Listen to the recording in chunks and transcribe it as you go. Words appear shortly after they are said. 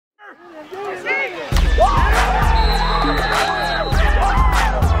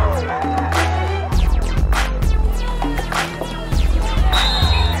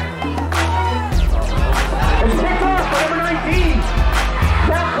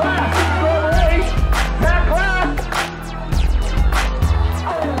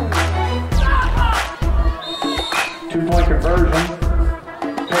Two-point conversion.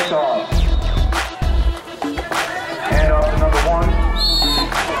 Picked off. Hand off to number one.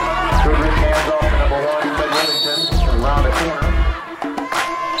 Goodrich hands off to number one. Ted Whittington around the corner.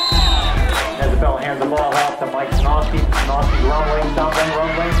 Isabella hands the ball off to Mike Snosky. Snosky rumbling, down lane,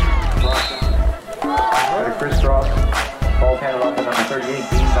 rumbling. Crisscross. Ball's handed off to number 38,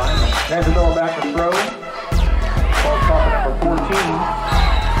 Dean Diamond. Isabella back to throw. Ball's off to number 14.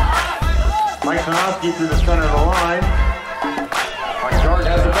 Mike Snosky through the center of the line. Mike Jordan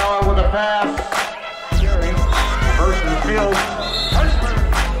has the ball with a pass. Reverse to the field.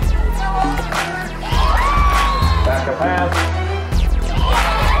 Back a pass.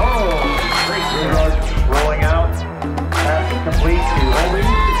 Oh, great yard. Rolling out. Pass is complete to Holding.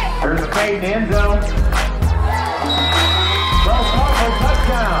 There's a fade in the end zone. Well, for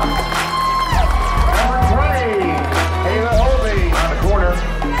touchdown. Number 20. Taylor Holby on the corner.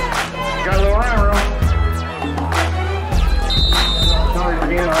 Got a little round room. Sorry,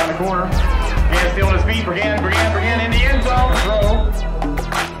 Bergan around the corner. Bergan still on his feet. Bergan in the end zone. Throw.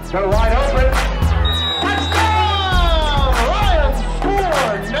 Got a wide open. Touchdown! Lions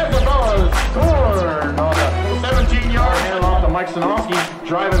scored! Isabella scored on the 17-yard hand off to Mike Sanofsky.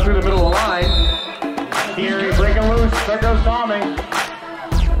 Driving through the middle of the line. Here he's breaking loose. There goes Tommy.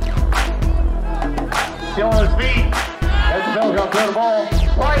 Still on his feet. Isabella's got to throw the ball.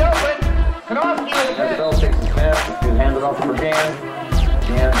 Wide open. Isabella takes the snap, he's handed off to Bergan.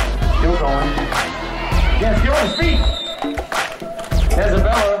 Bergan still going. Bergan still on his feet.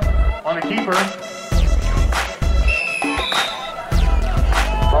 Isabella on the keeper.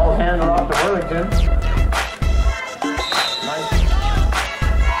 Ball's handed off to Worthington. Nice.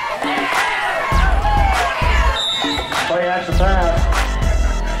 Play action pass.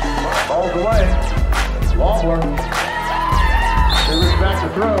 Ball's away. Lawler. Goodrich back to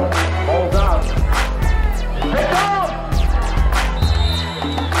throw. Ball's out. Picked off!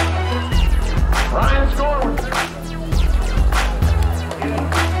 Ryan scored.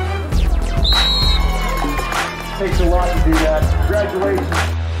 Takes a lot to do that. Congratulations.